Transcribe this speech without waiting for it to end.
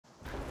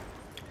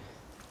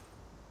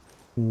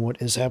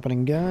What is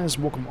happening, guys?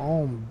 Welcome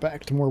on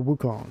back to more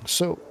Wukong.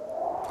 So,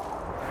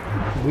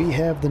 we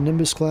have the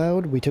Nimbus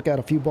Cloud. We took out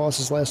a few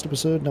bosses last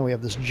episode. Now we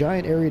have this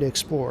giant area to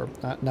explore.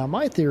 Now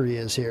my theory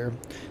is here,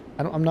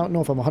 I'm not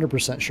know if I'm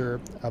 100% sure,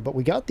 but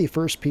we got the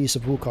first piece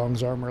of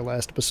Wukong's armor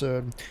last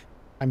episode.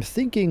 I'm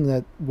thinking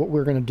that what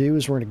we're going to do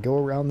is we're going to go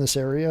around this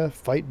area,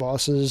 fight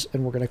bosses,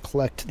 and we're going to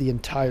collect the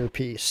entire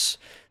piece.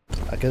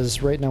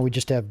 Because right now we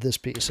just have this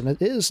piece, and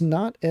it is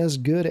not as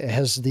good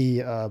as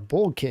the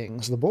Bull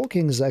Kings. The Bull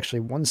Kings is actually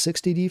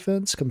 160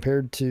 defense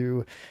compared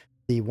to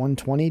the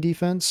 120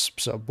 defense,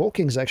 so Bull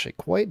King's actually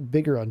quite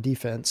bigger on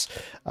defense.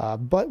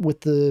 But with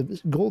the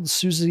Gold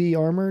Suzy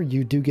armor,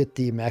 you do get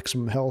the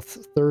maximum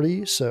health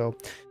 30, so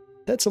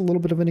that's a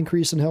little bit of an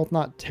increase in health.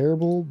 Not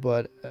terrible,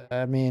 but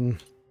I mean,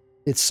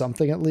 it's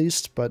something at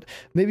least. But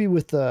maybe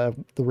with the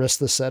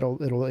rest of the set,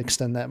 it'll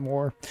extend that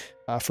more.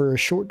 For a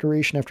short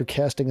duration after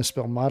casting a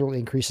spell, moderately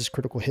increases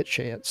critical hit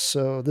chance.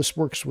 So this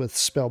works with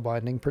spell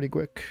binding pretty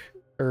quick.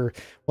 Or,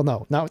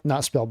 well, no,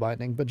 not spell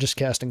binding, but just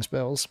casting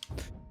spells.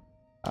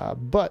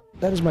 But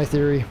that is my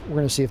theory. We're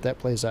going to see if that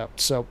plays out.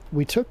 So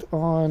we took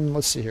on,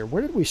 let's see here,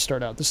 where did we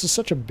start out? This is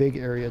such a big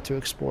area to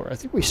explore. I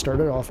think we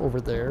started off over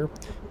there,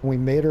 and we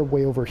made our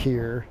way over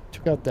here,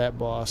 took out that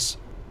boss.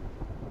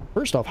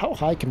 First off, how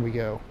high can we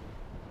go?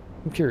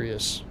 I'm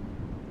curious.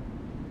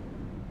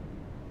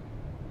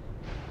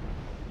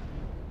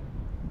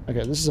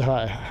 Okay, this is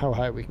how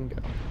high we can go.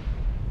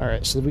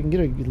 Alright, so we can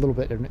get a little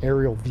bit of an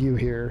aerial view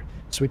here.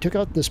 So we took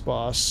out this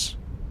boss.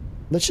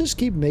 Let's just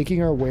keep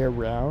making our way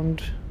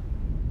around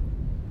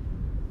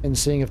and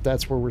seeing if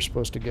that's where we're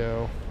supposed to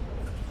go.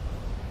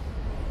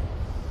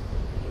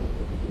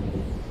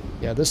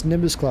 Yeah, this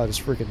Nimbus Cloud is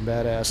freaking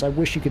badass. I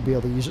wish you could be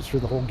able to use it through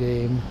the whole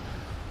game.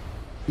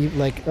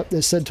 Like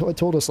it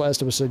told us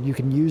last episode, you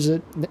can use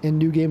it in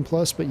New Game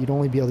Plus, but you'd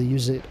only be able to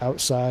use it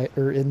outside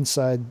or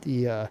inside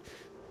the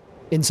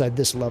inside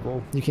this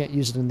level. You can't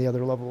use it in the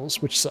other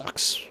levels, which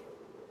sucks.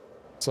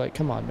 It's like,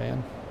 come on,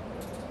 man.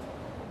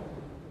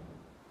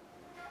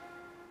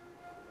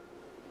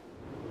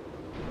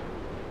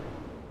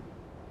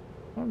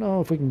 I don't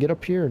know if we can get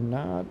up here or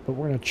not, but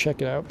we're going to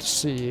check it out to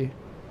see.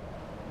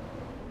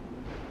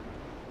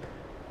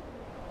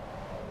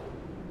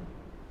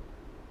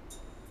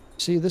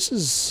 See, this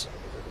is...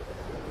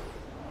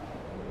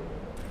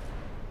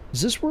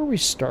 Is this where we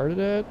started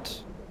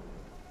at?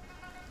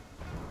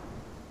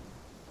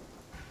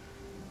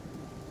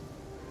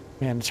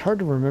 Man, it's hard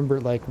to remember,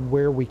 like,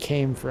 where we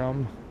came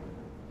from.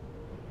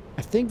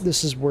 I think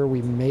this is where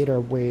we made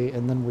our way,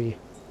 and then we...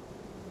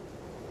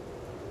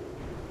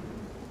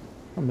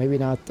 Oh, maybe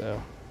not,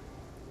 though.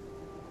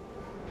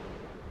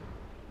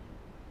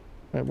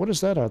 Wait, what is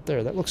that out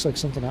there? That looks like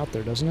something out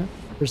there, doesn't it?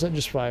 Or is that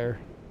just fire?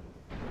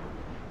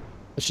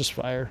 It's just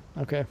fire.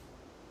 Okay.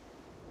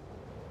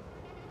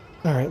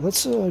 Alright,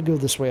 let's go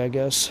this way, I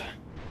guess.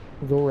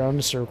 We'll go around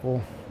the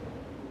circle.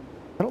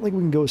 I don't think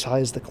we can go as high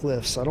as the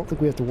cliffs. I don't think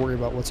we have to worry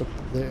about what's up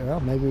there. Well,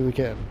 maybe we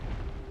can.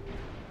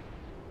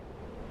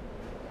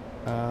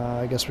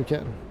 I guess we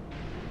can.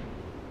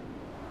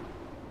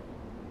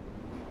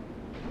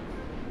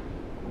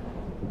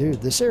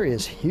 Dude, this area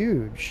is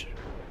huge.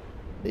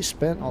 They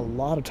spent a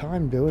lot of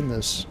time doing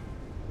this.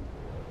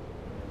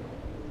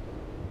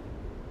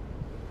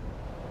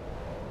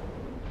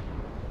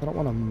 I don't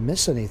want to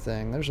miss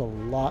anything. There's a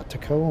lot to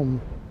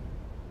comb.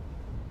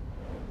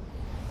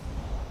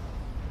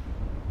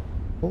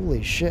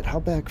 Holy shit, how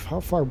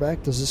far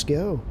back does this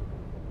go?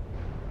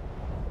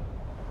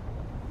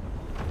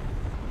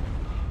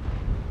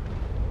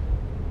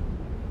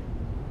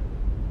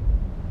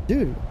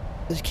 Dude,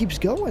 this keeps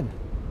going.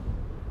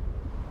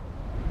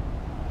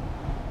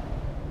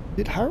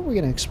 Dude, how are we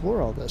going to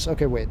explore all this?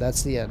 Okay, wait,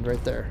 that's the end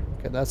right there.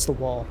 Okay, that's the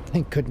wall.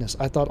 Thank goodness.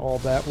 I thought all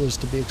that was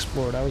to be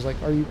explored. I was like,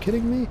 are you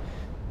kidding me?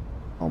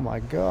 Oh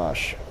my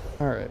gosh.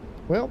 Alright,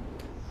 well,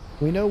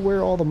 we know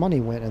where all the money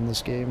went in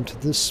this game, to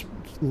this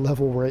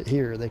level right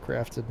here they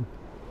crafted.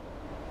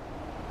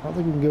 I don't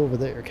think we can go over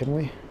there, can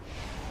we?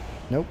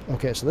 Nope.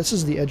 Okay, so this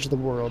is the edge of the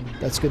world.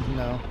 That's good to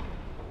know.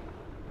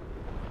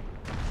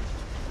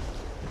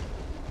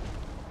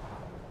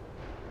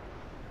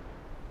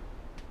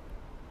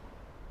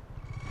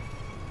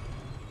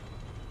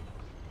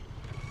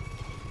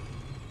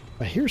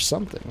 I hear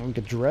something, like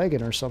a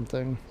dragon or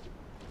something.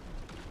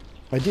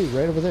 I do,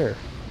 right over there.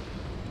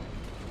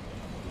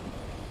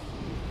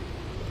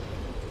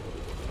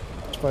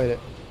 Let's fight it.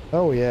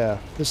 Oh yeah,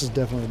 this is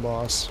definitely a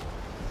boss.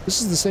 This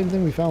is the same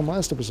thing we found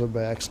last episode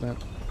by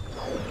accident.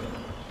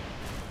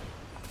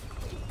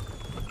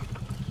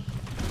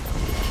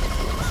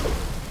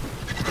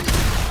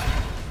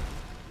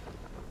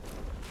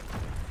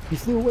 He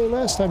flew away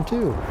last time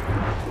too.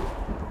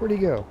 Where'd he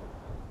go?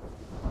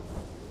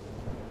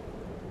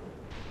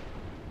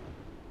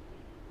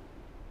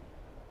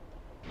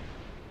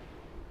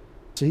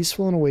 So he's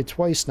flown away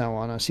twice now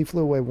on us. He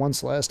flew away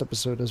once last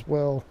episode as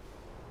well.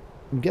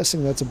 I'm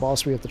guessing that's a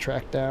boss we have to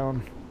track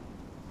down.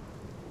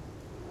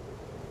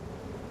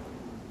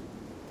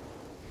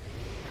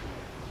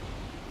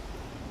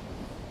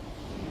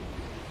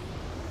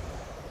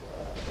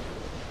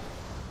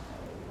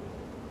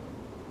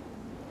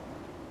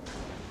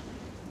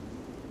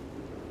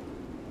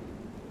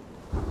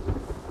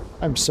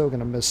 I'm so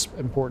gonna miss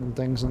important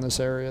things in this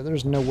area.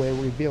 There's no way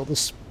we'd be able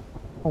to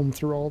home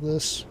through all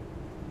this.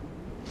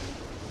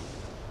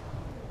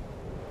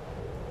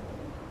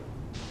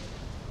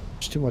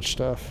 There's too much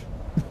stuff.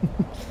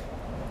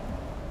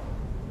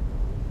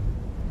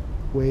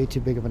 Way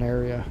too big of an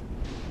area.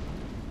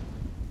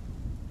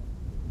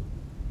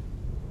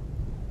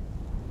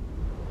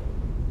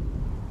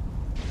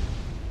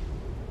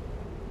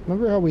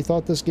 Remember how we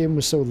thought this game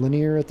was so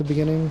linear at the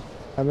beginning?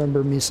 I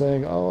remember me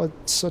saying, "Oh,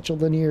 it's such a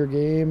linear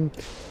game."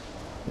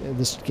 Yeah,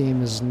 this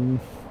game is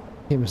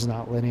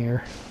not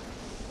linear.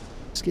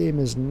 This game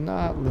is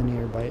not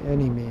linear by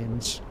any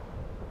means.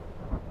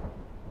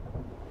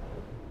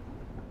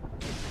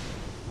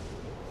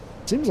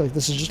 Seems like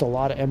this is just a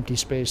lot of empty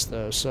space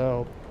though,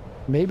 so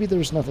maybe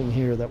there's nothing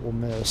here that we'll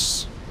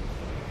miss.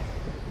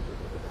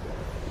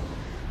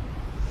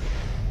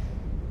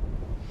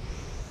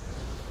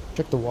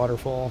 Check the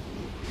waterfall.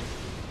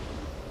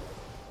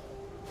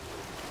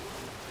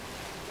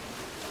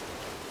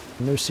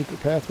 No secret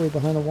pathway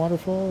behind the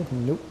waterfall?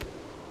 Nope.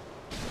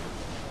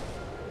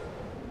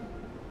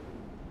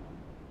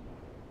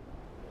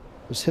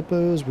 Those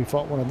hippos, we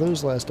fought one of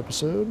those last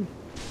episode.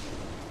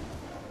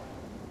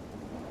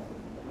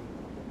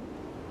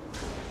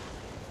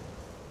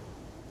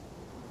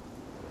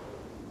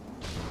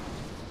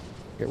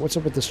 Okay, what's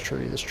up with this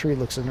tree? This tree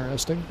looks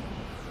interesting.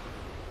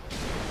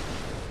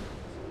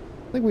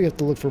 I think we have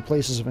to look for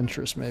places of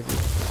interest, maybe.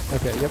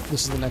 Okay, yep,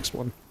 this is the next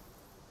one.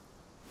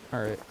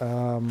 Alright,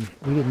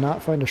 we did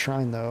not find a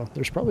shrine, though.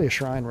 There's probably a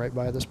shrine right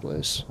by this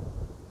place.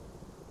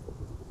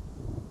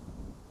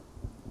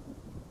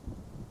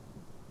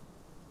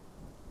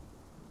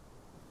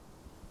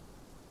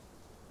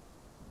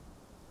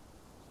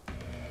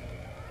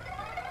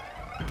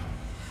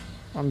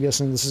 I'm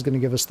guessing this is going to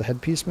give us the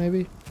headpiece,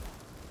 maybe?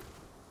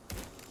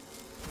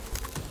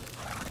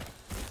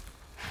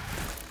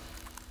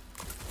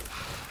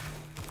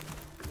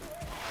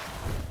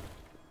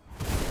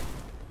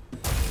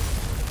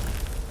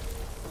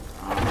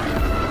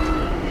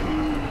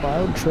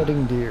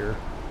 Cloudtreading deer.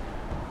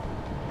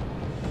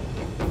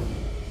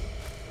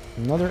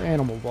 Another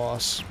animal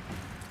boss.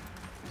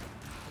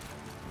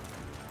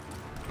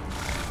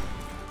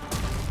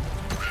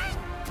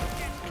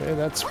 Okay,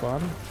 that's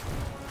fun.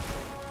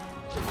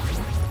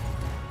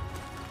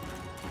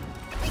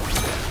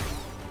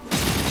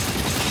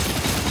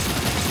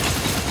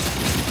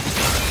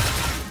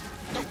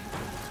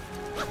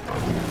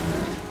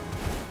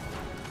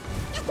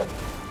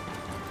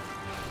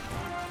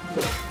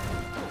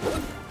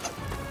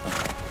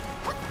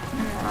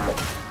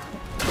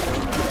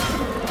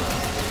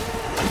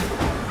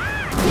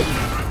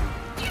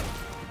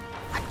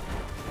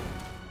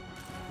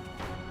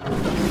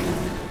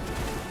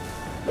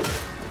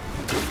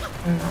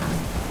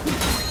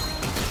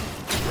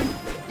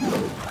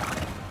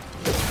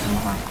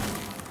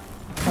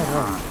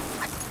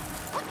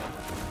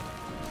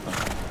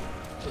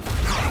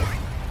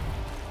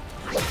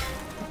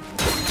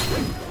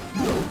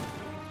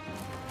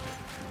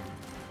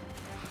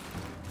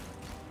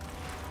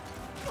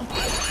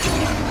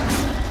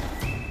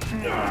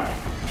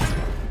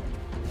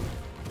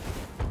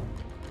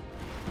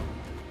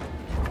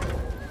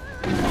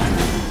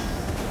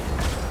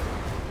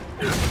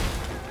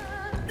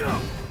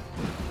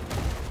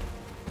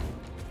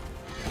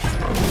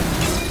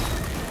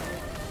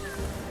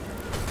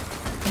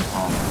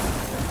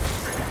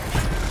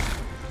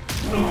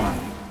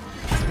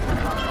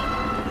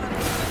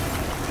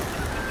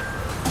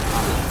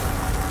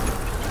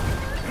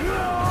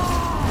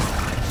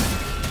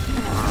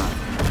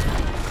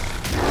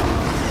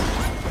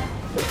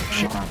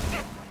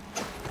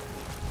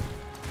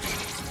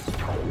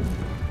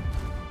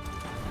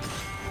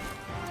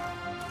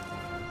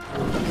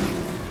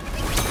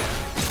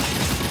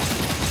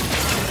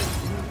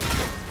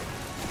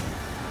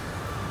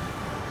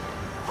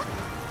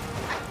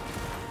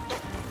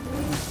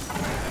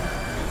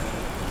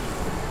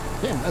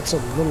 Damn, that's a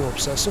little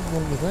obsessive,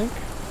 wouldn't you think?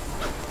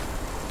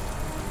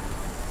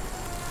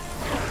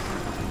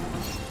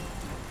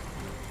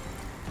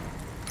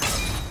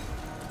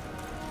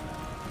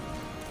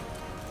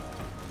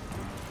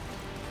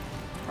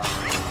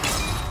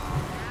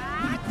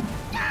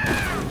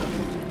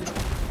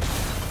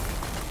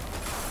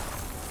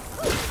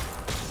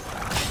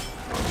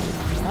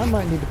 I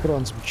might need to put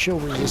on some chill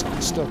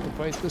resistant stuff to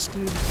fight this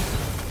dude.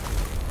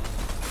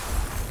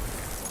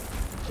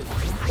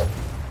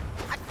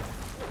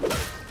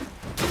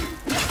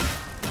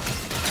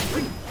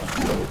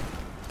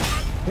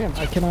 Damn,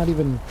 I cannot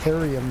even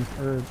parry him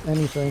or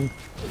anything.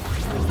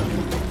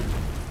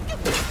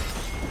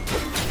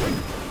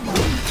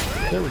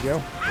 There we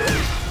go.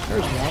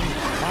 There's one,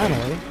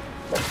 finally.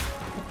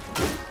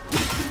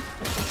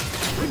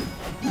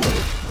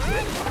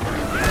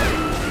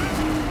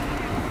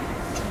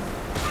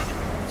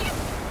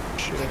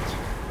 Shit,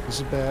 this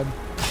is bad.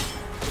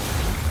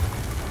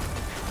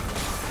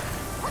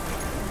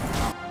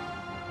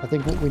 I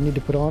think what we need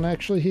to put on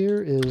actually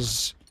here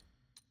is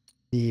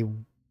the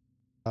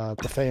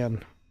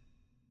fan.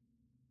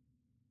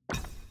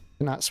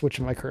 Cannot switch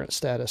my current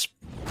status.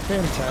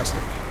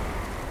 Fantastic.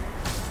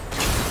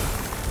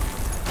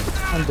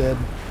 I'm dead.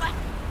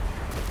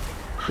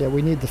 Yeah,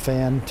 we need the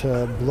fan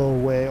to blow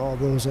away all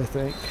those, I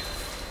think.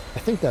 I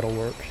think that'll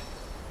work.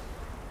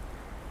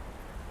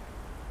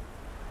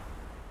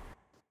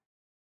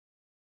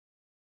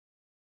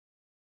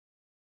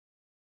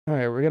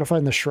 Alright, we're gonna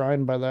find the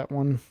shrine by that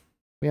one.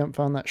 We haven't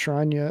found that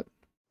shrine yet.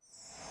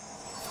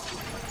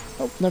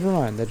 Oh, never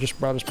mind. That just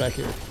brought us back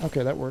here.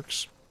 Okay, that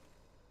works.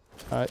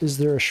 Is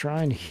there a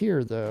shrine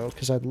here, though?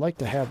 Because I'd like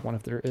to have one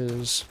if there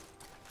is.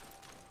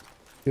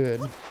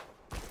 Good.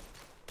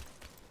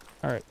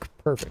 Alright,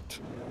 perfect.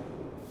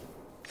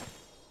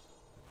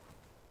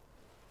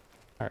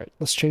 Alright,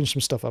 let's change some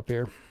stuff up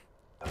here.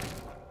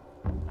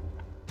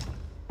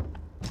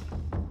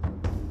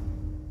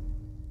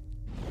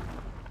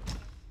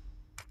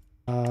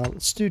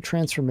 Let's do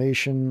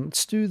transformation.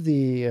 Let's do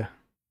the...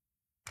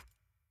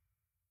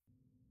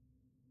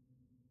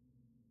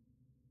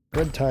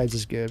 Red Tides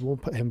is good. We'll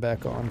put him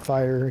back on.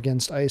 Fire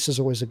against ice is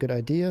always a good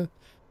idea.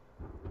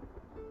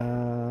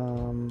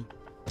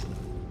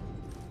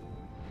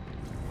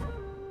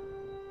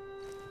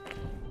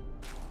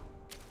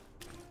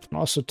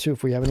 Also, too,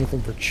 if we have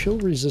anything for chill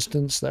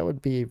resistance, that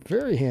would be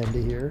very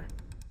handy here.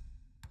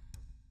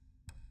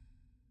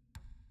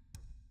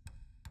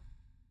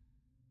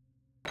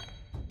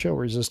 Chill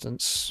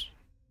resistance.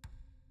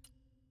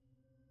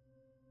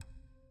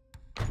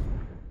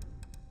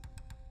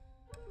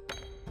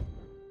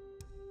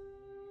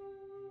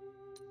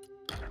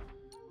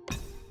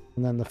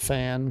 And then the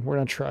fan. We're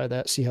going to try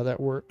that, see how that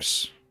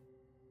works.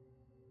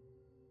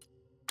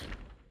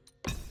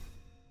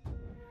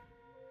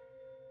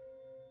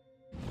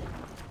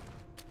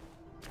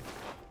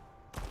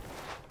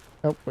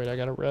 Oh, wait, I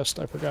gotta rest.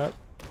 I forgot.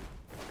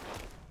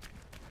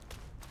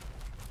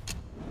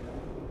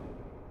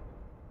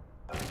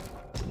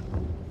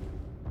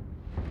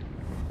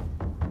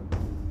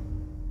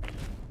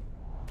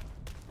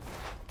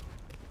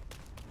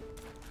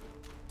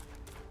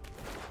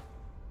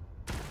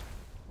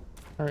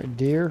 Alright,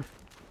 deer.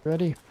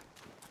 Ready?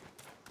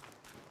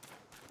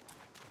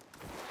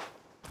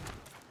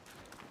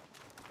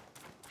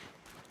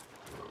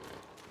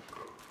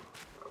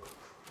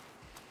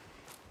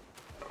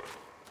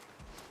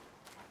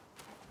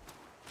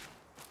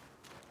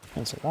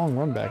 That's a long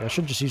run back. I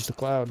should just use the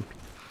cloud.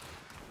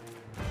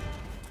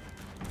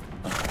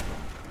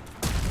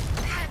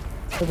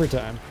 Every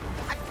time.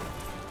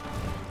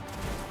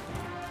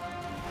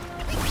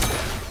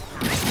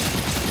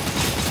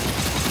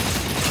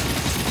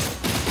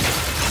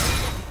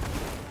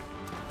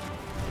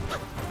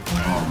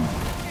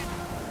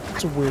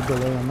 It's a weird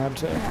delay on that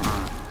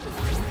attack.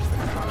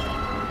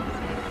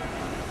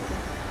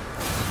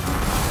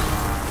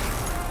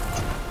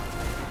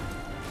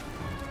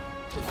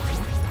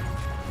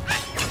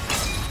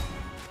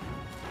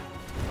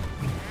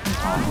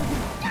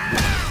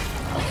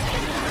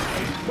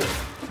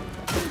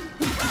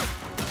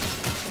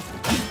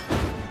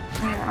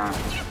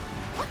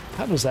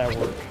 How does that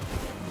work?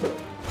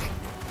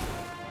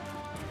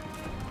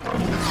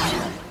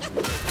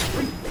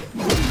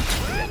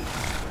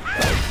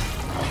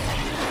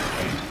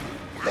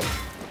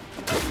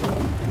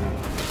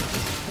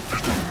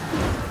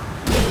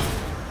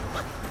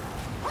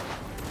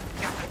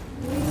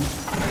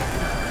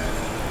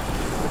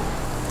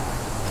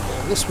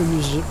 This one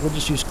we'll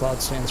just use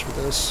cloud stands for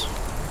this.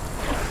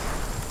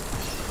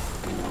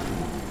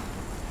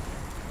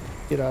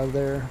 Get out of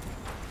there.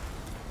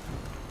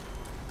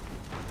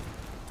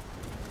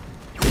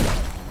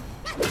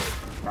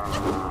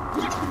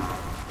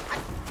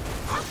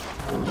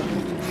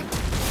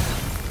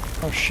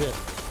 Oh shit.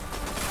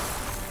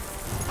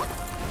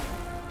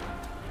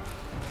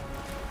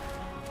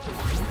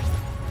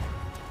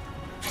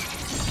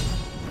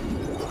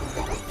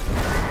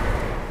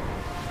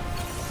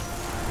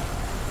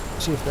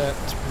 See if that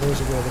blows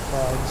away the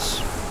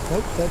clouds.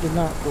 Nope, that did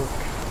not work.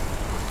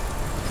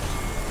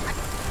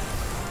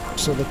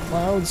 So the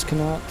clouds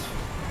cannot...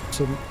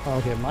 So,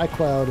 okay, my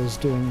cloud is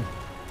doing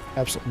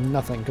absolutely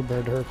nothing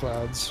compared to her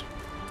clouds.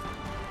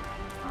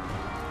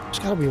 There's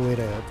gotta be a way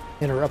to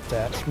interrupt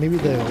that. Maybe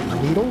the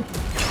needle?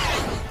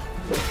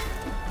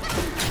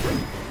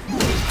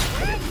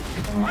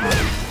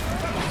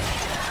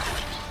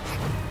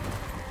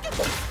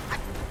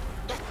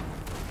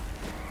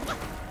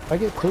 If I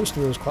get close to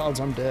those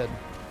clouds, I'm dead.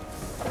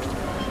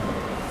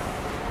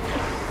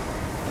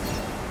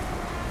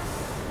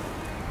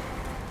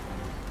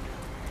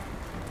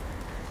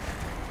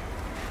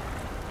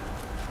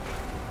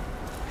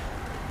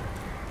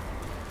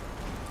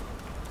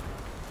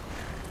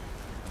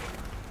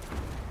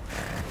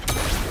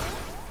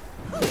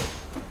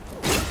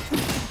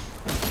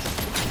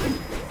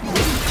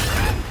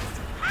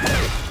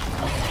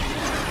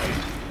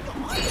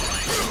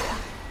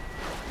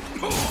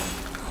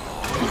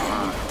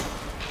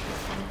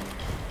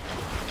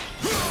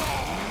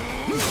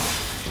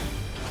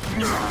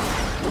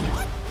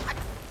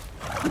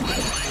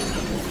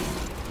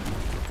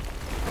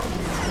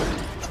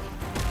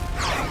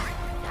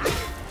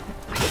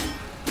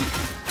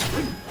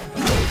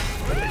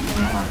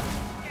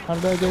 How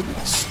did I get...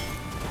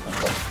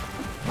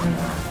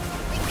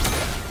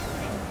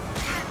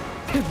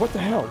 Dude, what the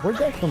hell? Where'd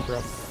that come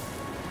from?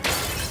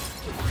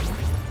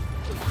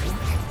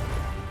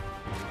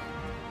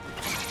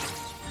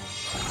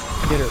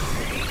 Get her.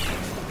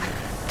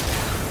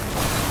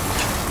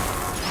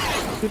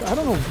 Dude, I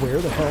don't know where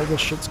the hell this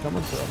shit's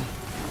coming from.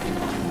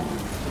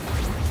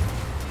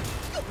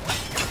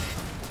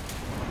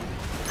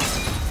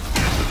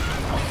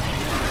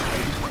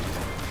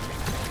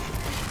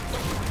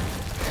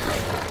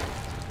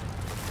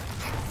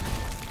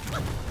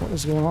 What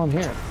is going on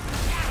here?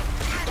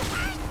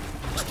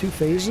 There's 2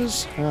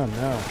 phases? Oh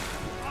no.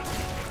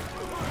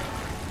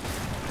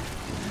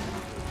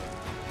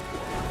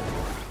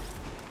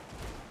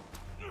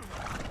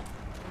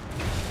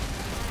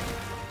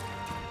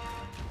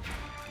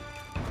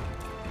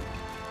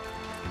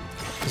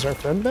 Is our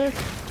friend back?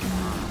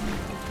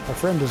 Our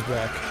friend is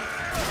back.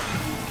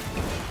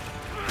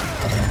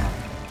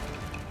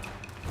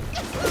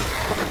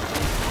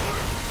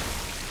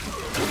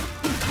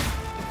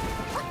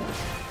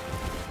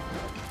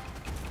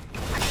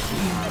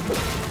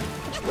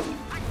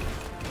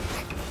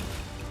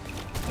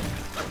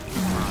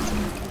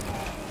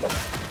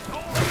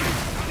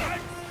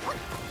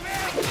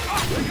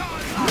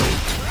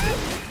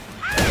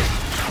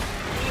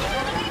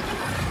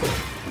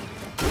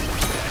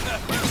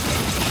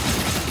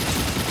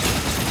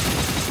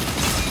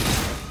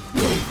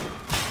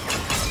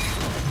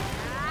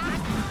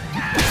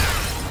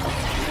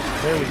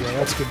 There we go,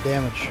 that's good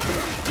damage.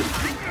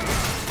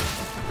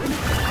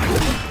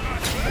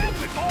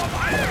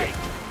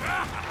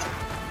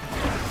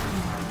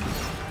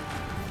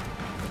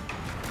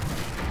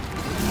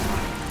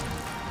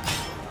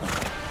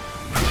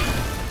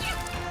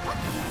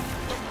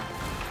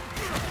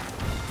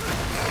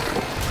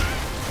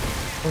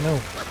 Oh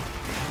no.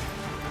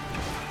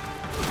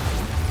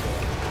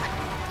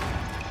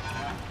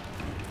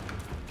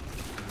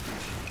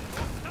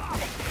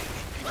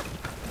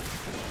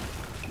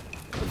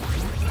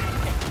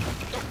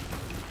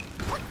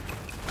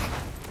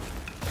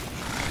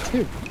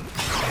 Dude.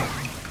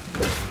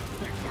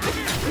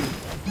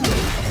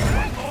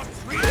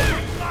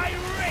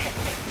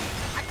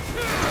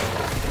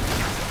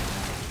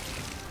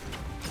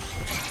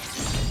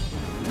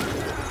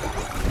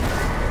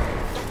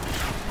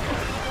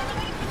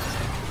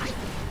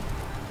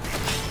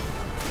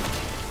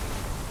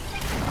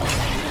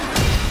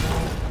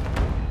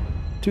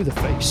 To the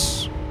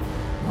face.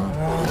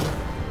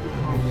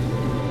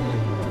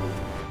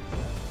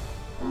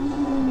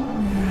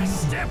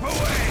 Step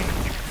away!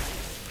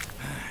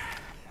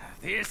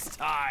 This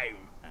time,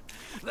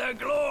 the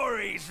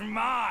glory's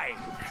mine!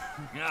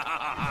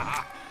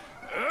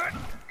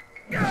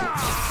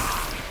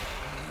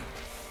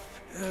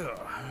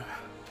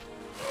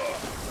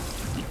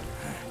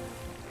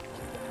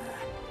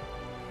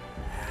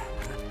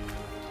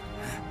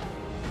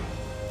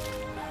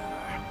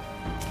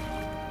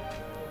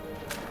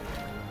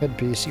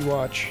 Headpiece, you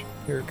watch.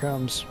 Here it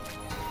comes.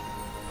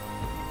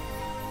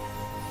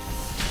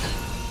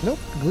 Nope,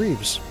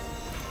 Greaves.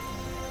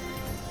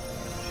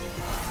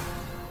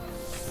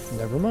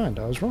 Never mind,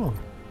 I was wrong.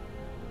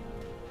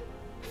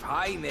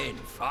 Fine then,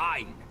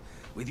 fine.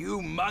 With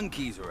you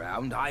monkeys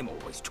around, I'm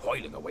always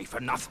toiling away for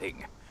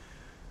nothing.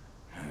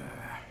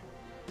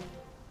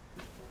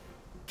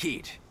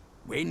 Kid,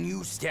 when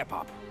you step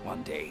up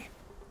one day,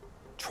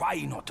 try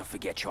not to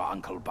forget your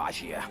Uncle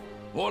Bajir.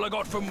 All I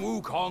got from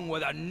Wukong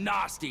were the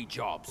nasty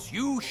jobs.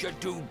 You should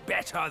do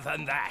better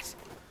than that.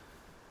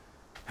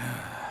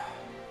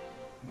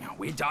 Now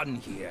we're done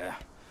here.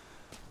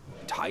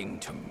 Time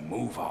to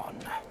move on.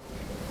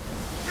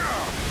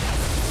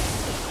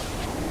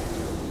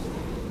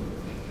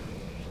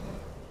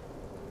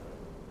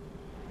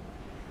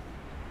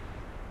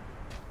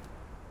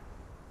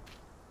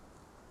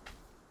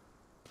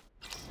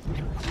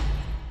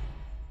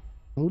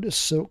 Lotus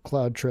Silk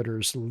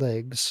Cloudtreader's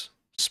legs.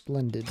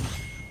 Splendid.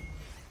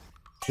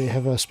 They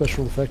have a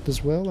special effect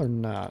as well, or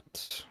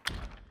not?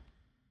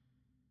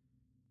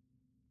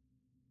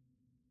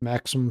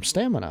 Maximum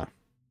stamina.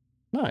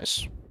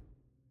 Nice.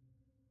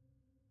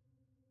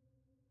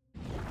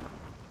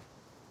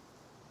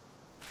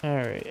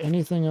 Alright,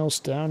 anything else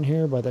down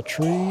here by the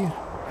tree?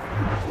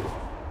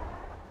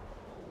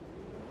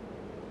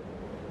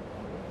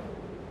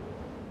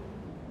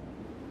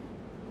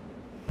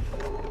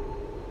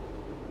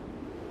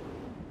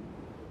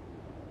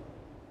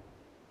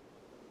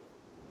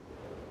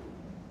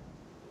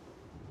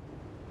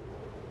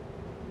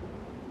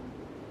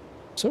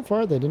 So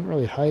far, they didn't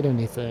really hide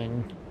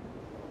anything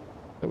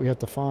that we have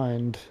to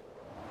find.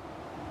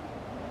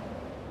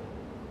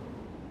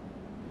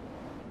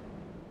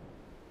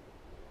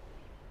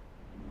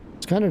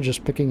 It's kind of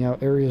just picking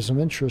out areas of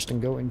interest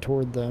and going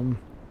toward them.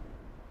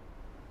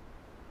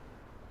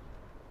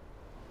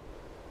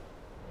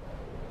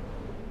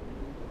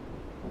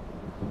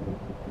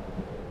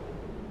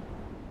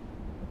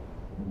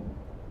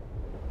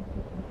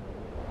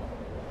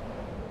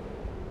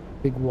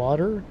 Big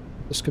water?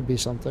 This could be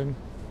something.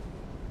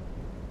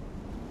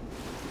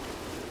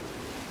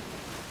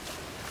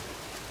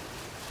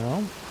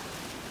 No.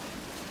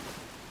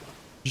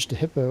 Just a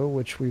hippo,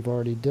 which we've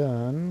already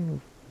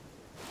done.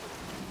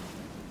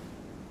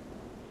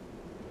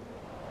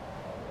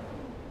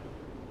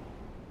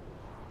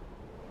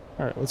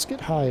 Alright, let's get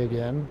high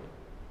again.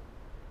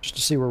 Just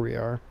to see where we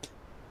are.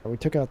 We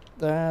took out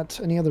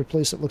that. Any other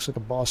place that looks like a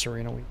boss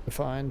arena we need to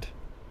find.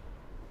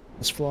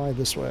 Let's fly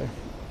this way.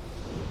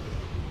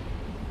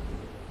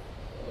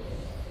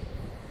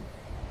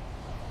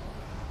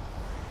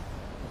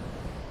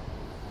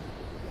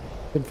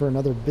 Looking for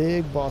another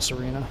big boss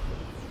arena.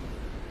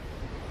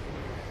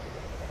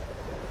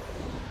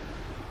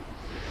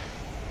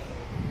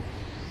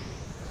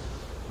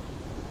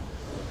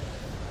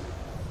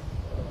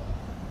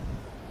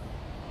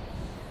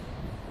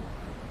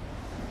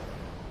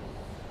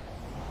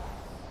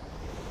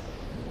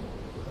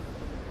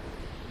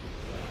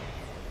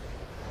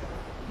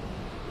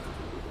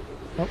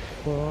 Oh,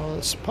 well,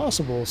 it's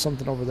possible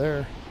something over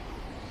there.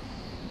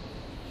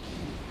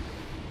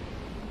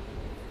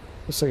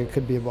 Looks like it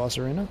could be a boss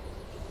arena.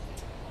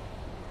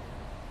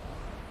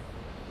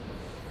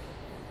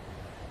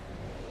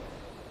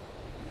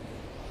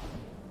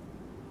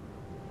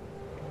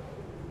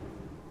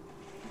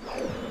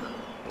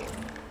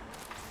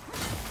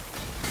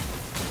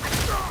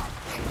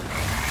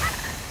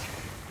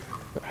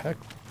 The heck?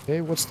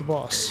 Okay, what's the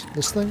boss?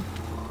 This thing?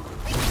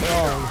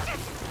 Oh.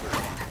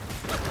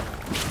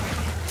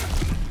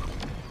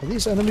 Are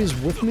these enemies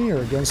with me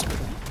or against me?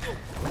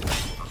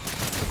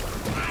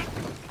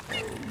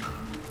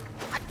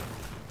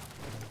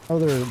 Oh,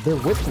 they're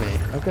with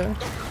me. Okay.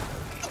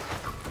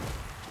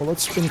 Well,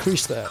 let's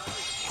increase that.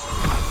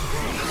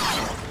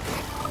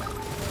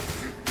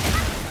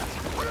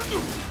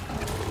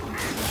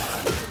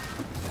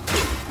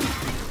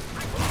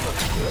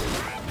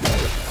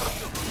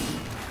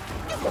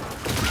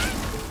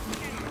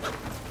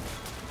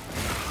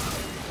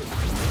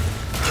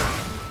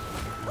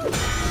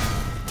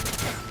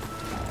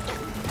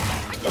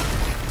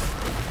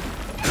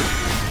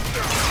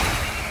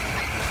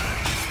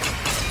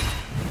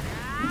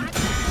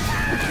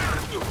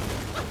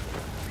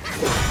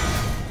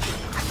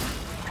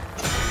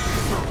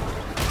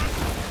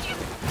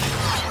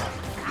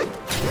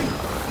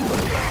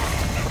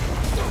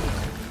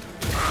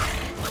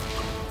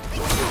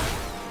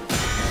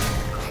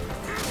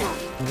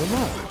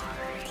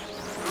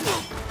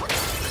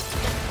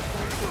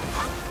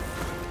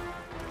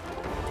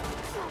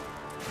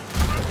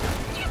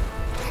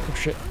 Oh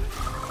shit.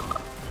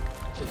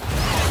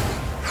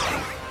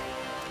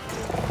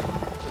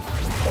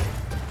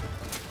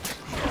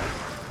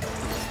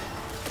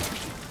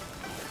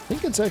 I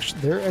think it's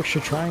actually, they're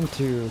actually trying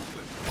to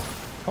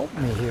help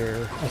me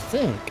here. I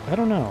think. I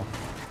don't know.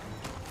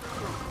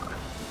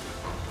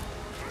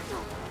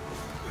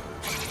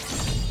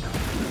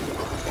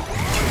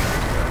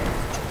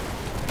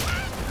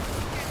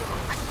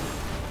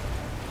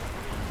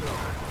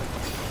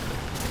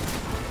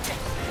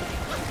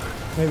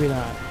 Maybe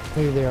not.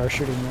 Maybe they are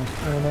shooting me.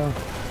 I don't know.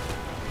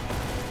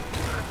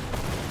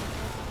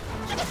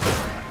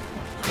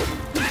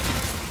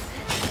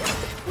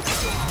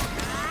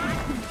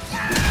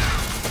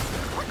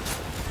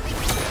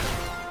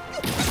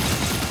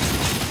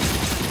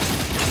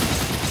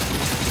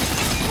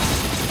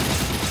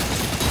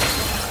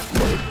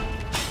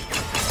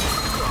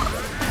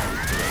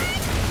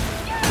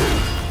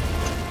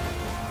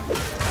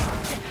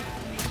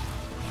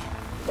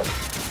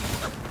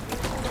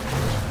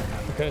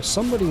 Okay,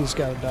 somebody's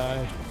gotta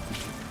die.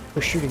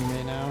 They're shooting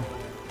me now.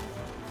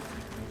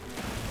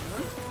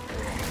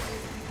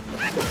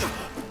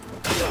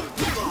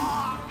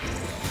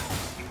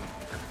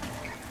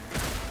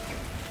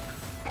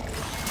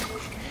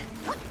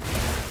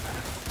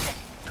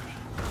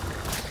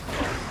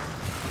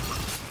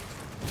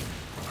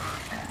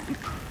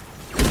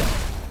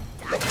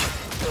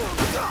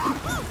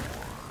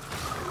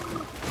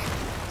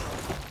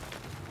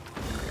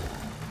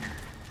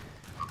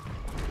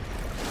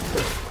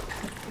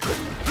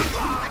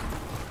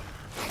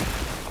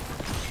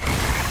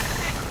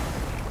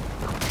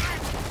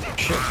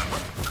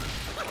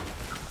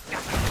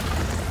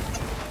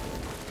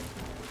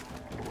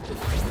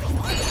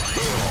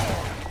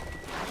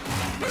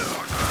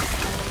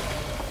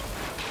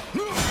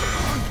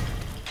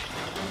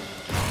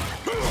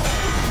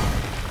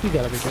 You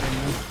gotta be kidding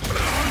me.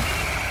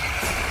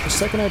 The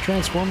second I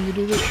transform, you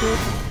do this shit?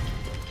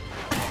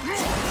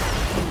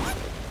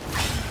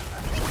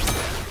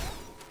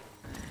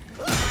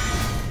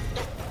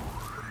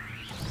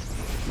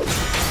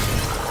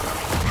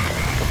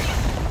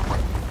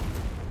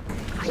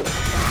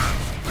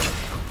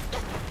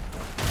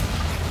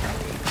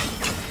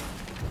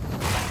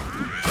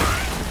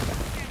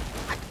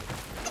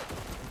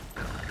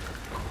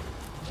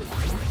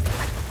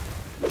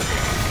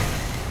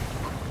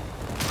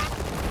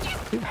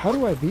 Dude, how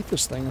do I beat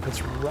this thing if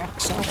it's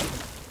rock solid?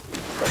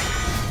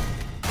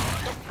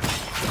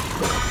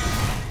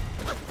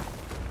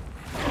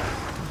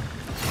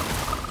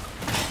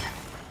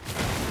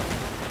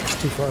 It's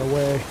too far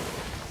away.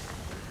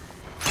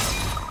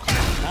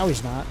 Now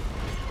he's not.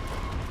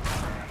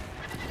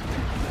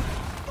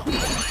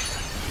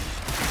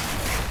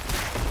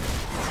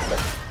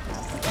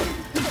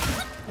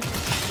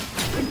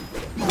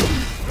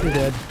 You're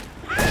dead.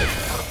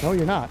 No,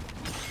 you're not.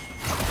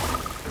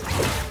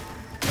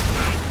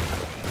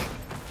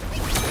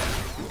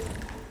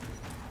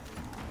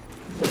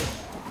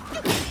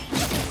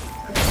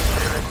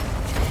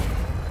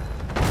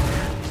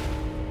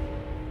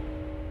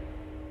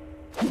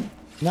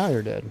 Now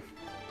you're dead.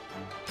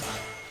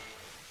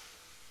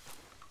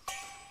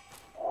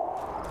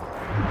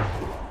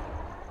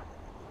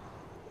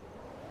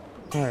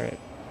 Alright.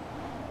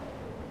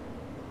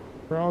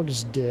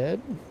 Frog's dead.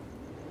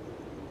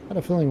 I had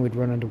a feeling we'd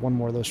run into one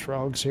more of those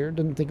frogs here.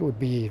 Didn't think it would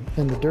be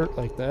in the dirt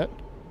like that.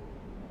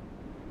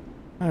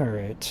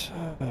 Alright.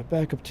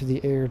 Back up to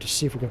the air to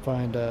see if we can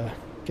find...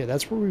 Okay,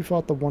 that's where we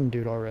fought the one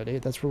dude already.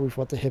 That's where we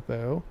fought the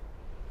hippo.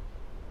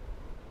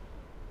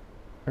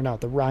 Or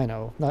not, the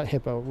rhino. Not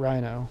hippo,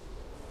 rhino.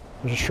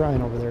 There's a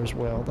shrine over there as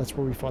well. That's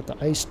where we fought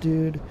the ice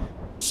dude.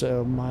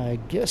 So my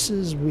guess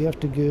is we have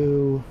to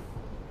go...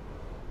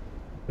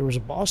 There was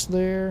a boss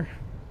there,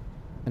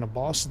 and a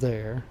boss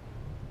there.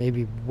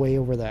 Maybe way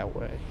over that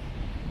way.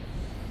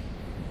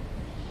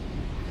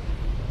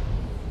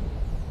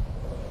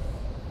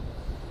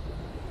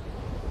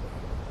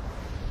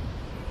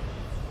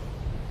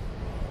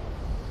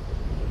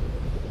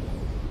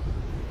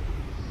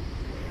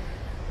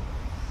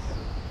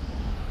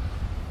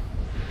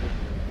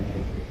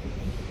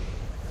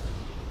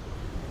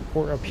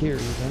 Or up here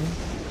even.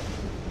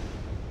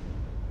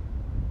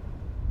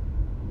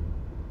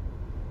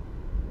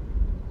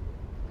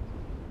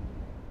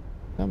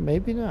 No,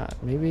 maybe not.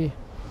 Maybe...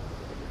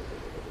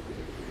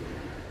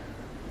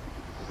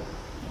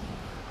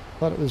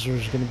 Thought it was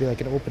going to be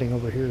like an opening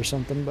over here or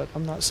something, but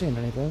I'm not seeing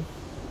anything.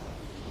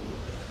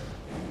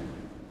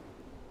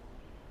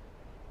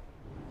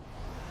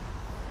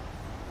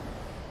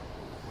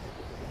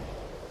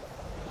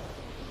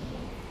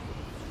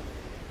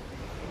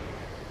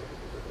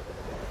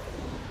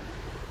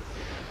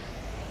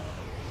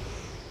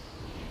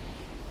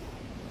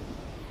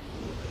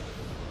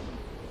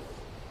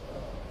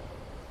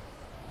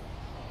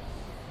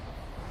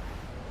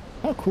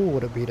 How cool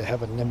would it be to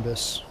have a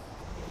Nimbus?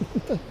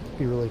 That'd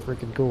be really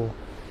freaking cool.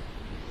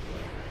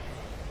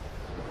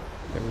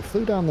 Okay, we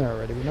flew down there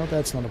already. We know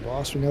that's not a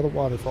boss. We know the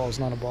waterfall is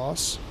not a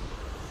boss.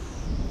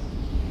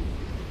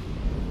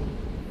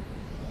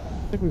 I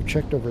don't think we've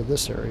checked over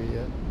this area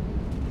yet.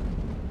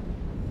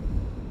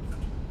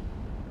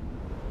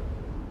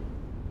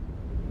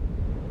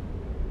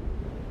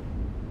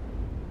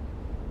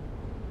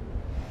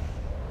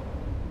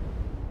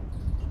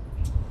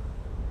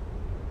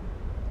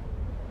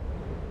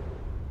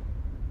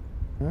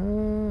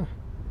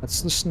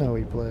 That's the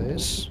snowy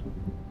place.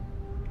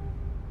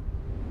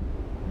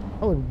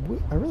 I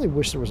really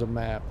wish there was a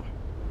map.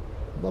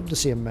 I'd love to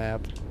see a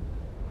map.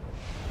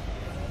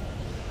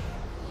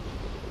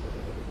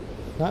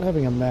 Not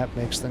having a map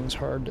makes things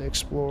hard to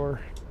explore.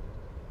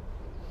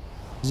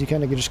 Because you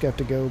kind of just have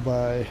to go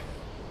by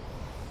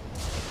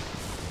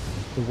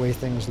the way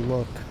things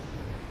look.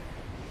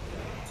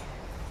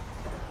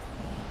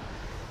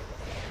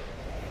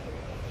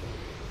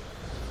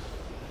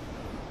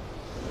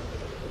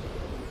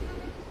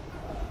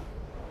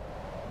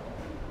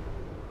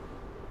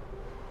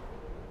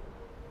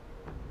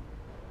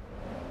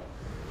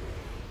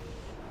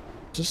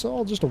 Is this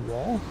all just a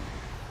wall?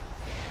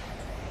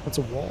 That's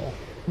a wall.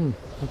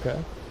 Okay.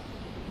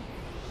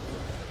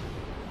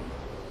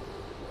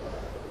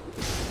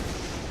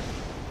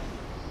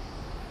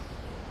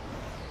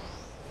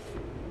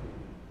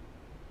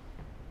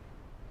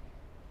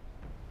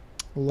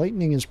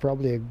 Lightning is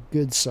probably a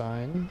good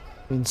sign.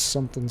 Means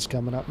something's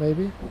coming up,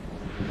 maybe.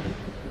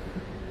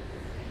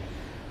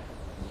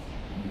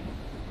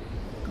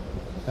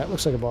 That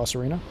looks like a boss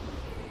arena.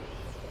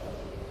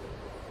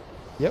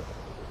 Yep.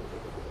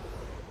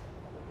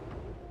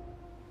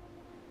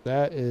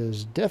 That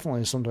is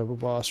definitely some type of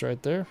boss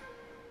right there.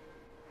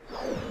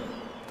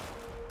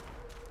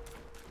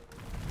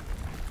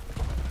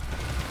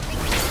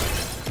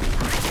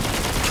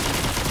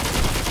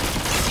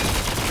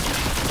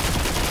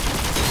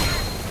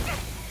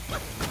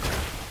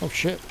 Oh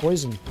shit,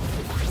 poison.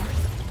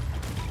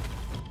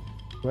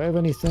 Do I have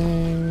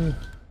anything?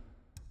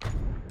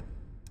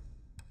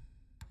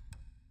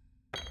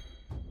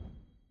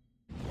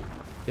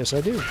 Yes,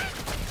 I do.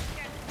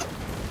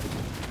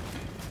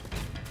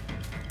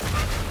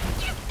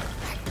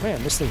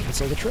 Man, this thing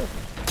hits like a truck.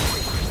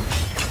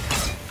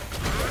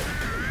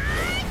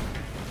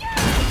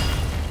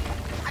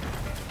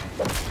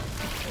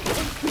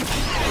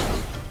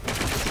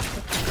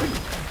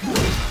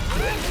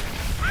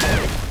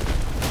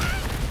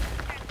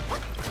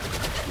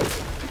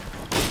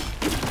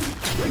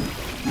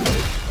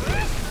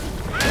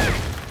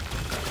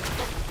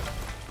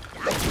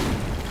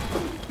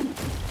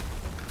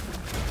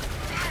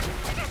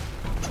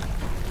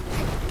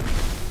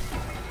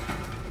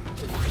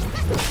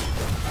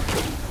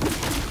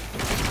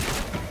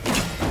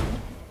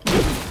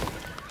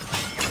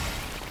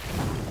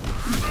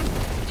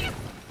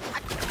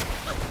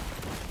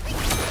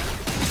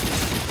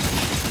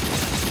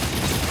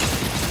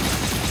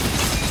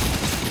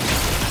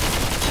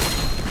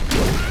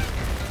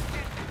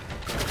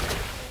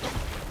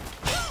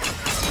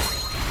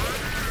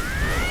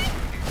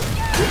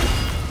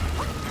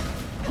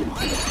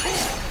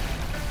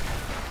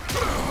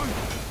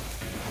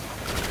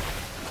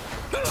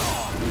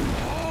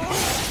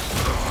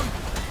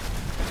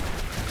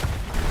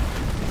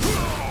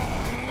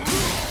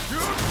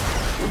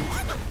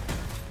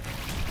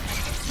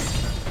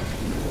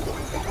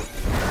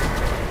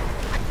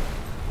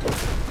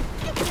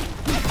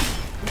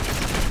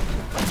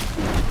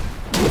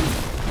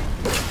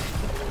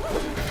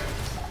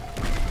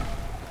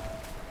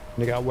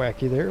 They got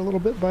wacky there a little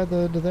bit by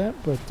the to that,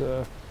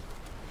 but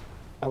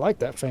I like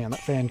that fan. That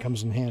fan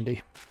comes in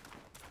handy.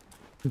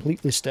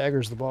 Completely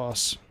staggers the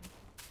boss.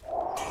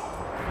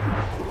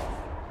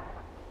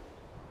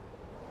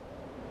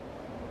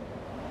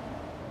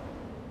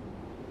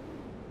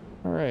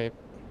 Alright.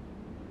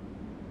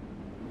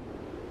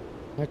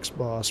 Next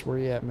boss, where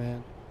you at,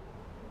 man?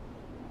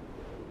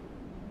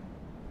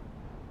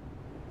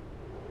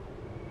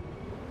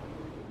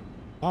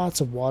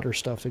 Lots of water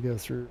stuff to go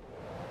through.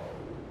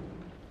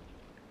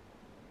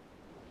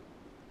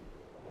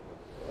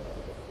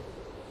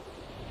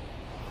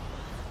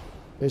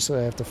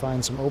 Basically, I have to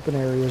find some open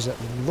areas that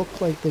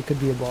look like they could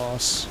be a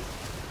boss,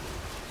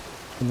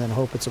 and then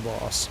hope it's a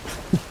boss.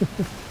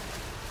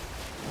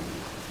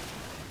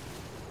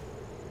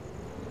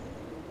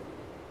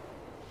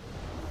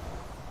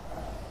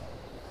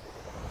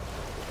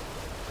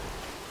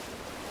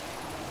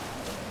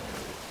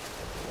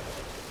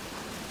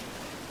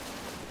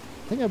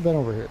 I think I've been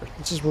over here.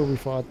 This is where we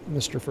fought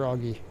Mr.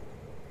 Froggy.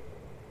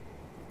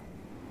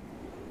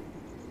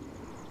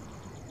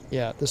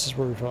 Yeah, this is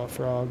where we fought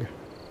Frog.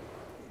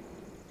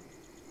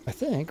 I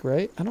think,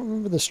 right? I don't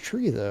remember this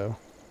tree, though.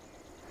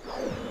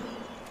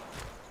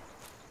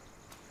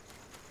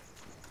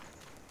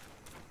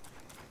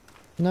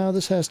 No,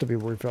 this has to be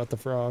where we fought the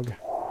frog.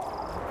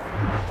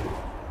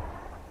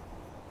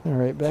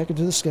 Alright, back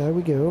into the sky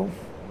we go.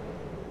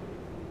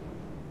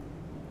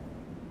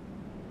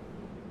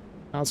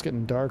 Now it's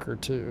getting darker,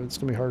 too. It's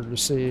gonna be harder to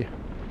see.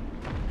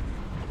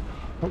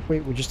 Oh,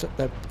 wait, we just...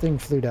 that thing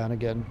flew down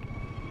again.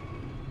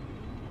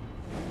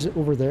 Is it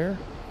over there?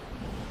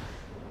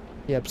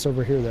 Yep, it's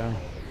over here, though.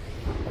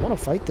 I want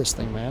to fight this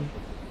thing, man.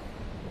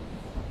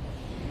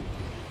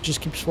 It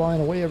just keeps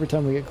flying away every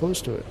time we get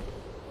close to it.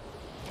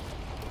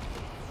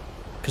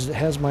 Because it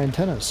has my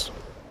antennas.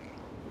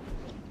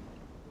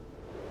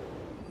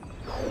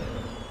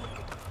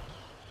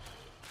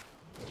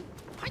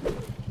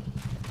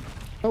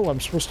 Oh, I'm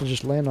supposed to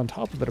just land on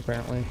top of it,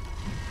 apparently.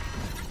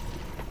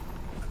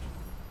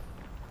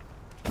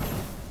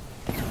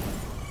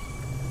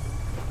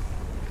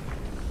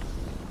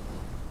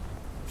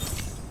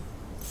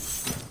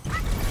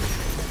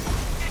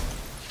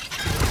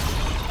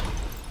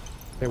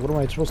 Okay, what am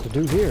I supposed to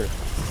do here?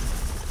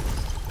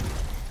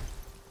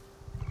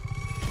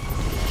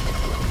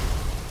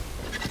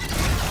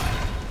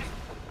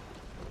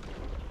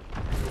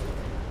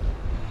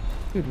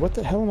 Dude, what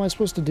the hell am I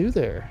supposed to do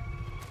there?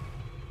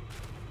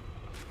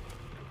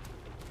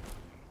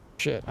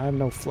 Shit, I have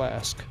no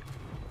flask.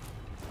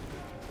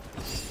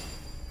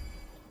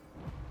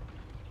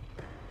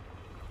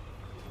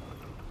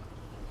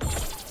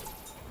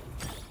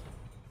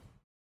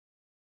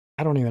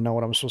 I don't even know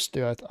what I'm supposed to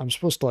do. I'm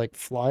supposed to, like,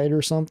 fly it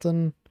or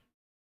something.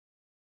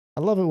 I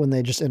love it when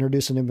they just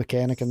introduce a new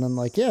mechanic and then,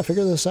 like, yeah,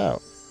 figure this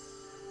out.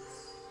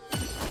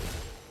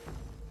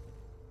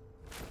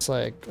 It's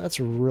like, that's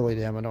really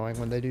damn annoying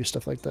when they do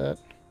stuff like that.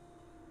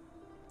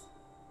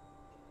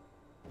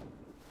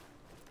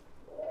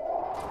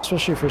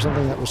 Especially for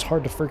something that was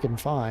hard to freaking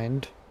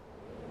find.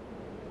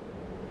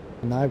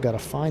 And now I've got to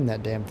find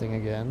that damn thing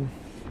again.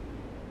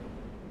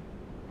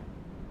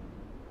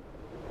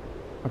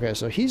 Okay,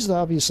 so he's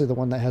obviously the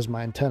one that has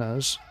my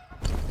antennas,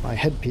 my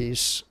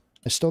headpiece.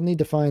 I still need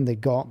to find the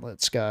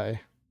gauntlets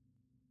guy.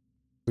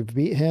 We've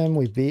beat him,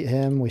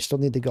 we still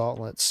need the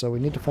gauntlets, so we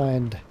need to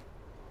find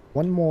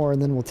one more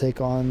and then we'll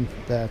take on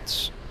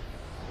that...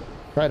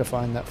 Try to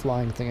find that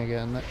flying thing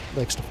again that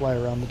likes to fly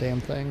around the damn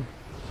thing.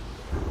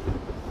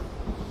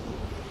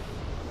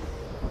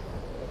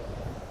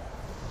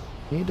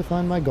 Need to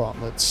find my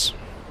gauntlets.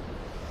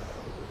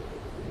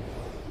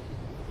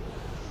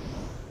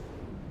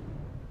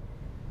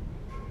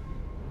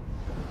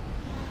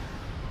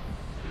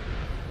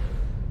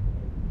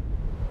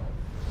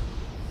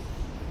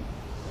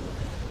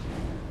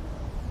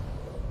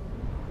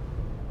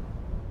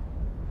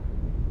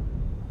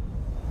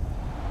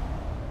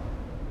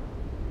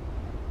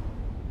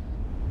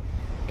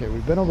 Okay,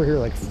 we've been over here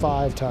like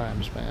 5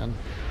 times, man.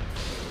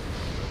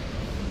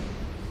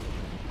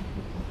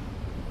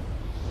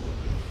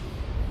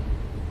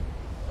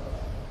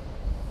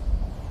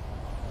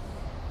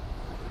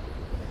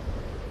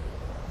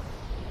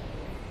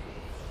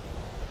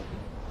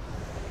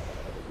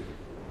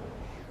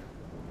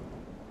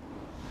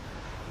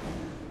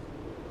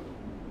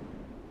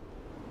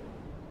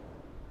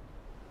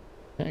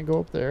 Can't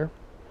go up there.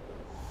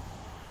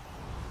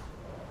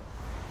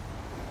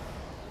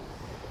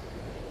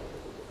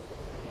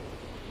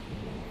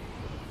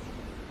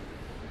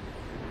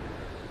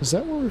 Is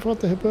that where we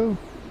fought the hippo?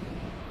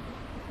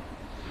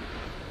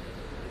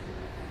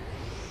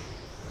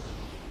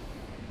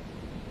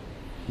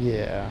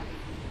 Yeah.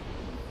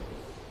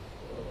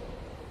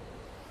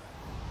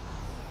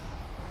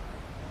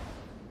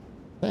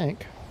 I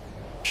think.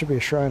 Should be a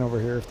shrine over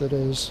here if that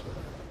is.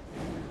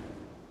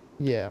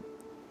 Yeah.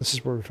 This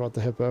is where we fought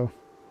the hippo.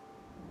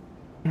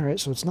 Alright,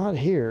 so it's not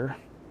here.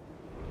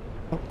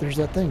 Oh, there's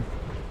that thing.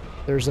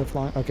 There's that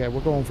flying... Okay,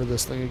 we're going for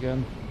this thing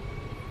again.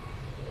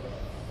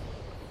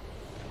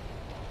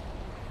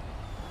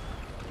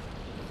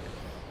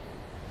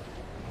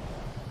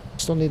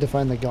 Still need to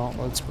find the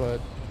gauntlets,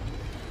 but...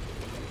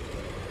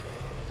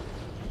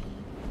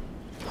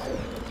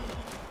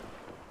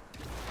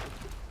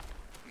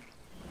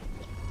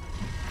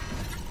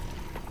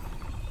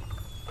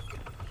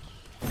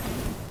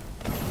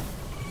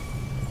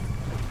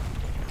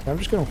 I'm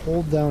just going to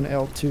hold down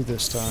L2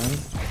 this time.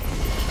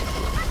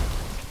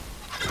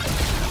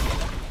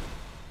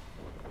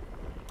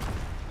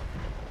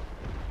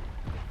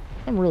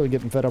 I'm really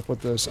getting fed up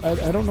with this.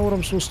 I don't know what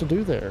I'm supposed to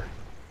do there.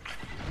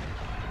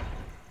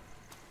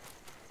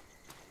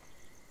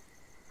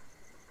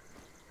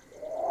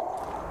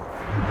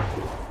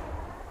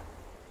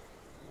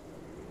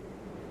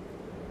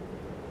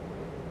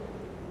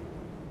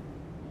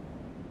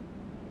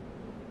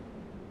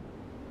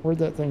 Where'd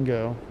that thing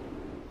go?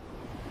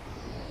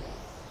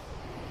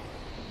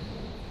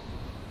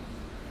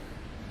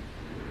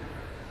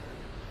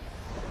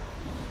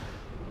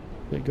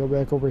 Did it go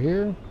back over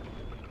here?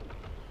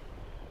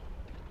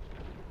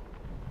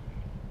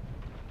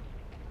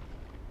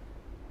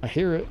 I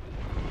hear it.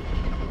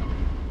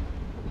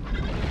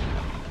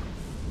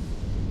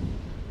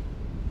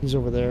 He's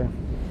over there.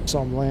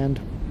 Saw him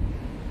land.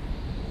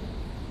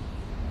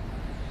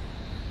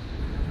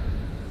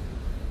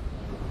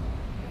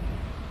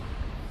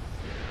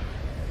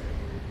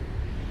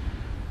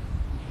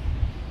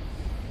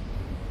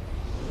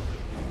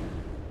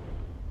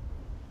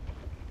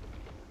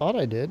 Thought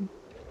I did.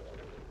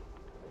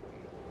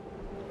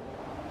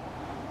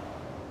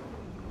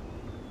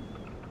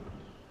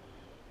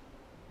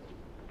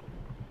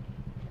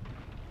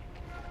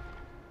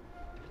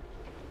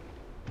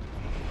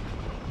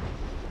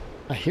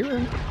 I hear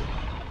him.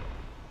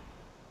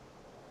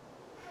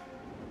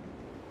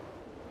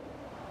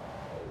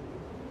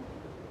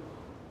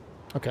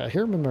 Okay, I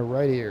hear him in my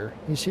right ear.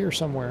 He's here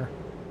somewhere.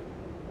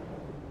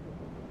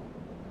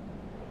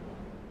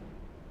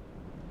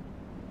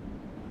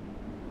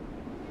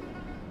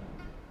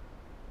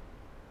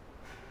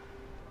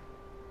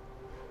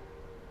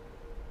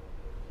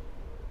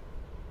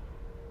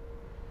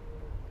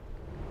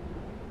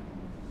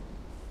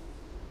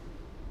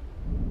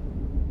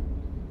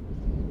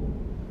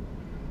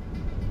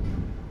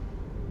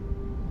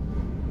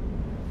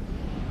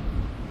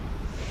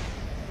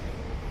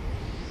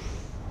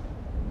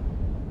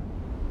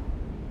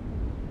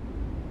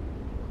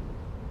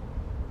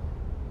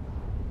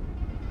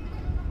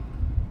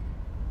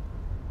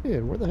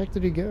 Dude, where the heck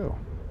did he go?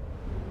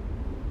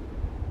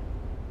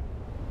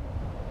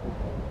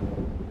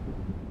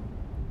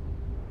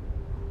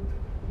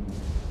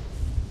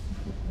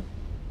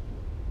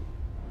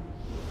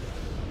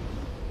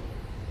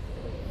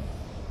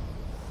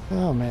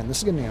 Oh man, this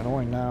is getting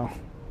annoying now.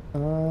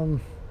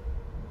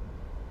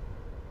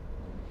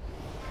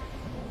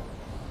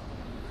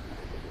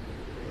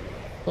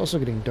 It's also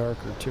getting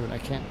darker too, and I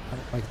don't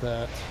like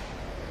that.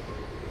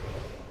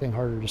 Getting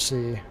harder to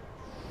see.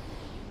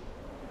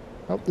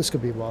 Oh, this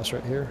could be a boss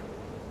right here.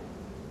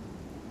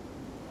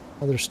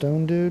 Another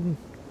stone dude.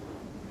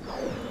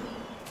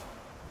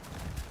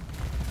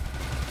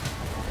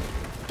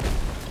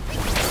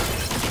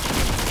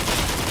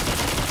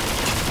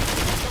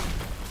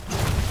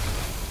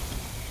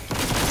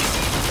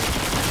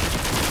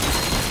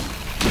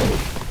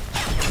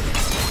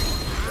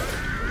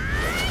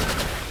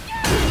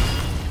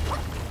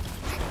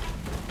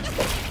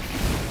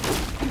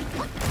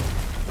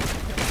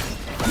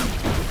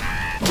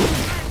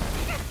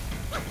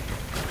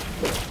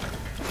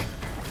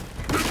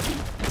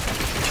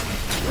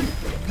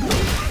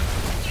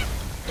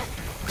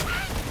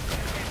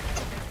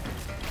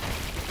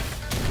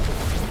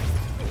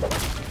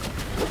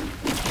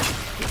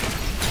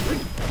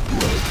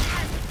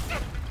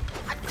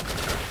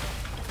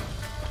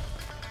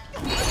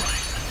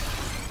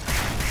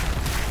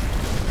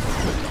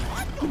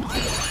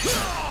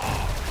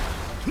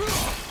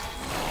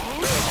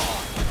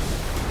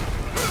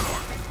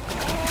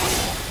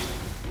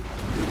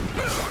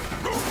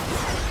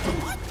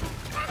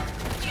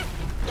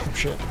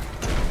 Shit.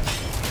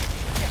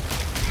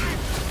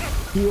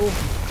 Heal.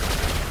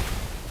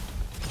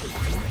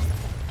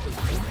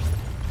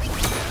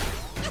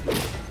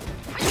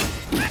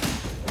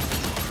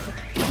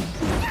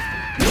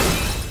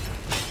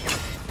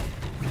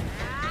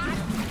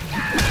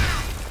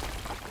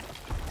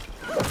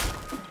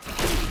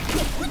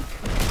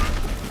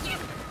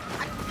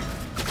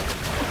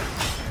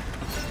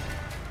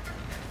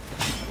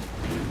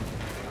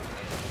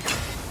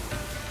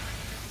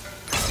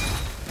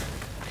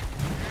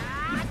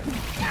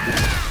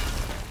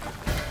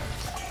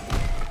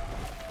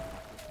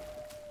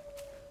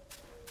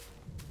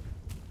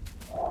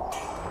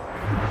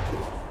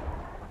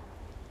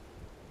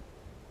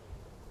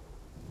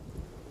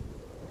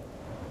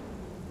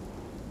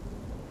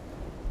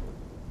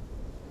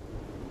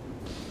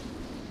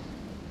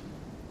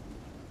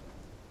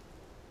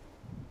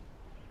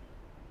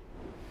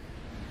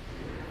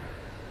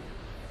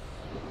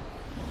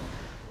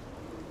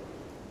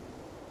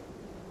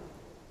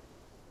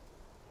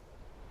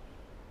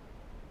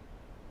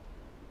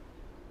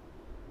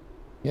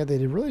 Yeah,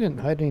 they really didn't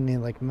hide any,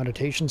 like,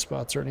 meditation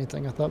spots or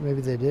anything. I thought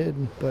maybe they did,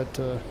 but,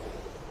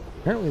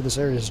 apparently this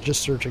area is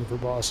just searching for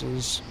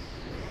bosses.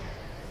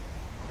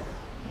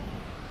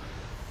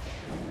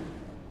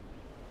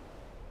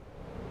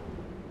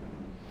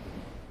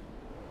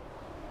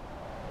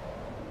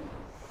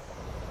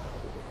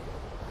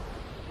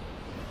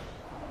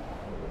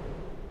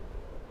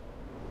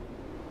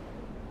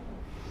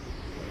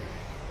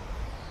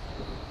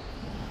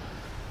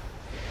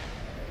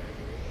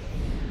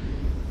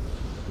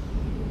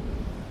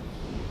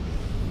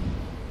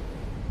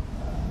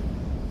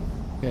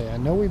 Okay, I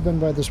know we've been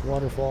by this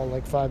waterfall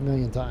like 5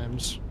 million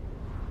times.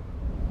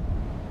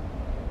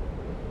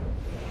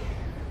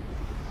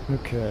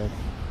 Okay.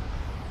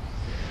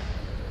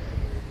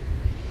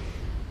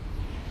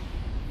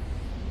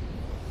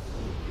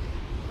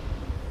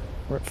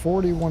 We're at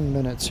 41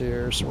 minutes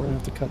here, so we're gonna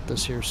have to cut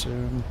this here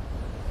soon.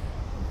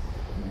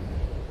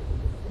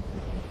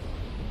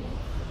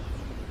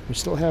 We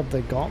still have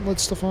the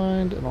gauntlets to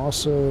find, and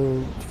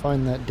also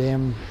find that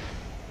damn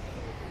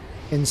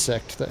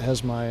insect that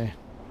has my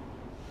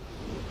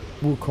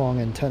Wukong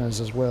antennas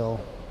as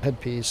well.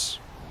 Headpiece.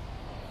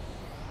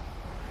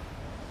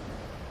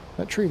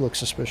 That tree looks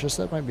suspicious.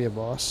 That might be a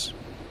boss.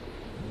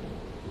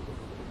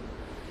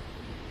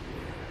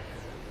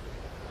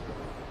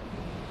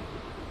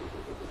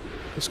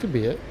 This could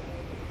be it.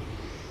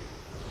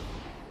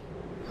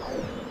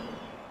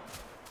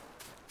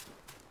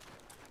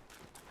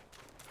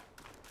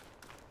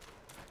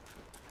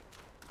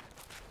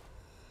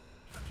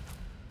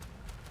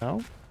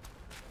 No?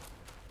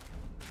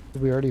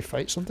 Did we already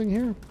fight something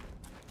here?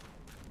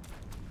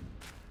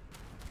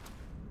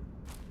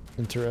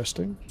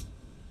 Interesting.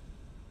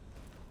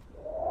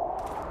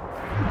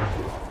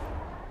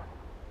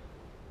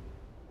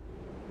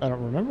 I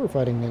don't remember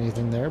fighting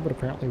anything there, but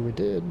apparently we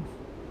did.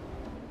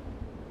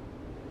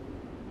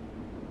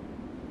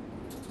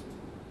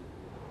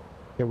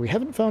 Yeah, we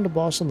haven't found a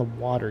boss in the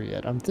water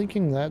yet. I'm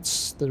thinking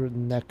that's the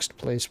next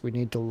place we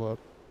need to look.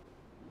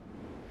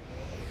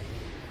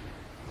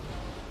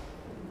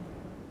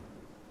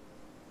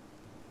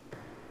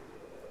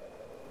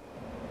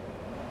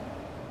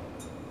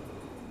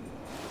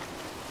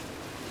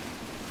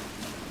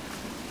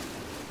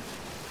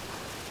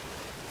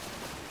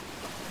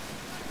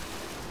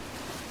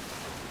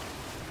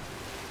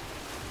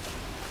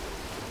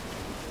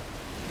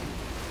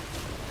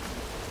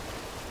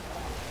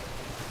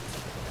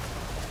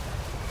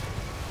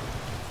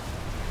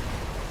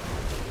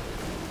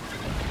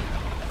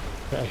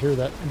 I hear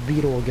that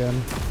beetle again.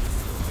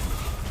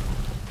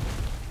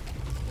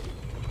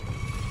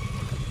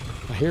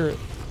 I hear it.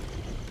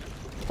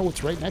 Oh,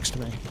 it's right next to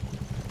me.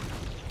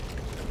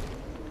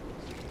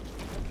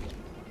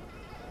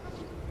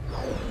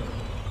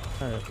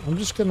 Alright, I'm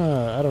just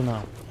gonna... I don't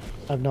know.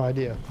 I have no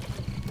idea.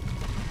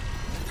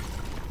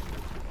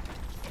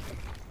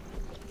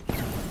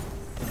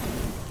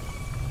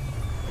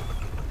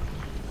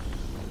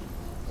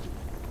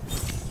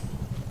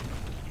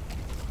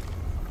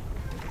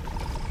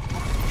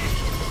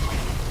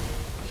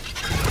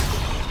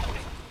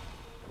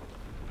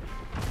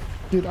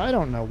 Dude, I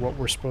don't know what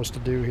we're supposed to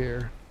do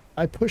here.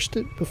 I pushed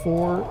it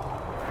before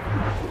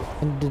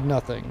and did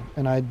nothing.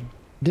 And I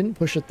didn't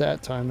push it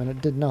that time and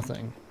it did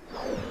nothing.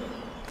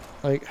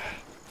 Like,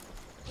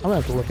 I'm gonna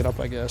have to look it up,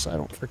 I guess. I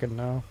don't freaking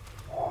know.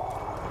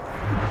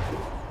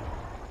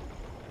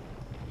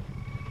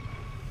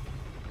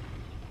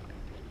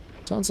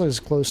 Sounds like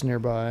it's close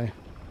nearby.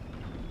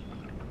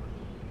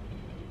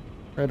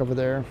 Right over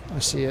there. I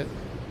see it.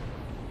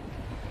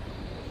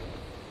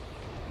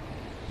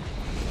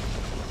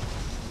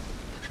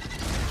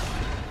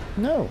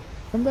 No,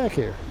 come back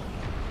here.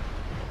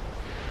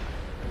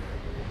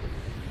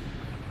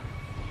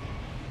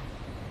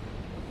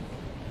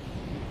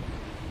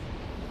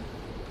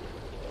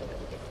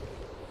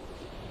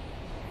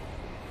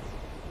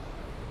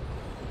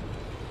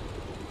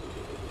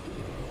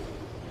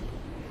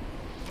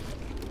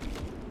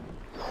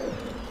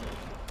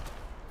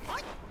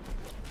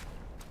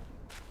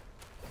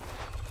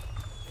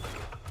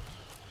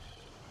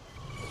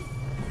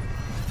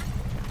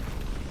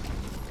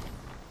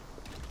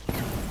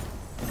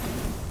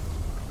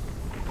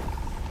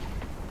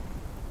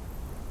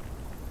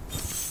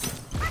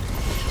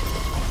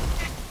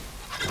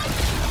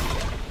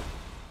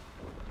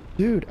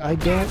 Dude, I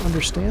don't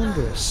understand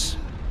this.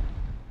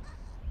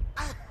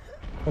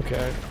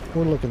 Okay,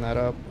 we're looking that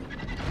up.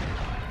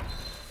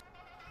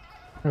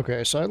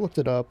 Okay, so I looked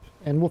it up,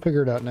 and we'll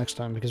figure it out next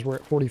time because we're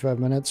at 45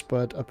 minutes,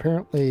 but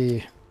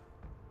apparently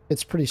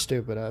it's pretty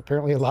stupid.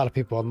 Apparently a lot of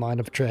people online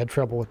have had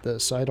trouble with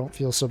this, so I don't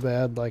feel so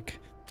bad. Like,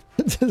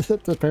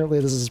 apparently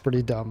this is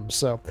pretty dumb.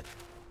 So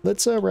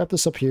let's wrap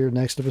this up here.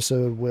 Next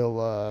episode,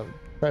 we'll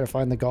try to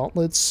find the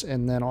gauntlets,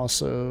 and then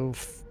also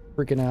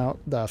freaking out,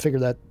 figure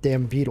that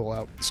damn beetle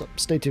out. So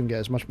stay tuned,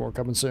 guys. Much more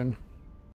coming soon.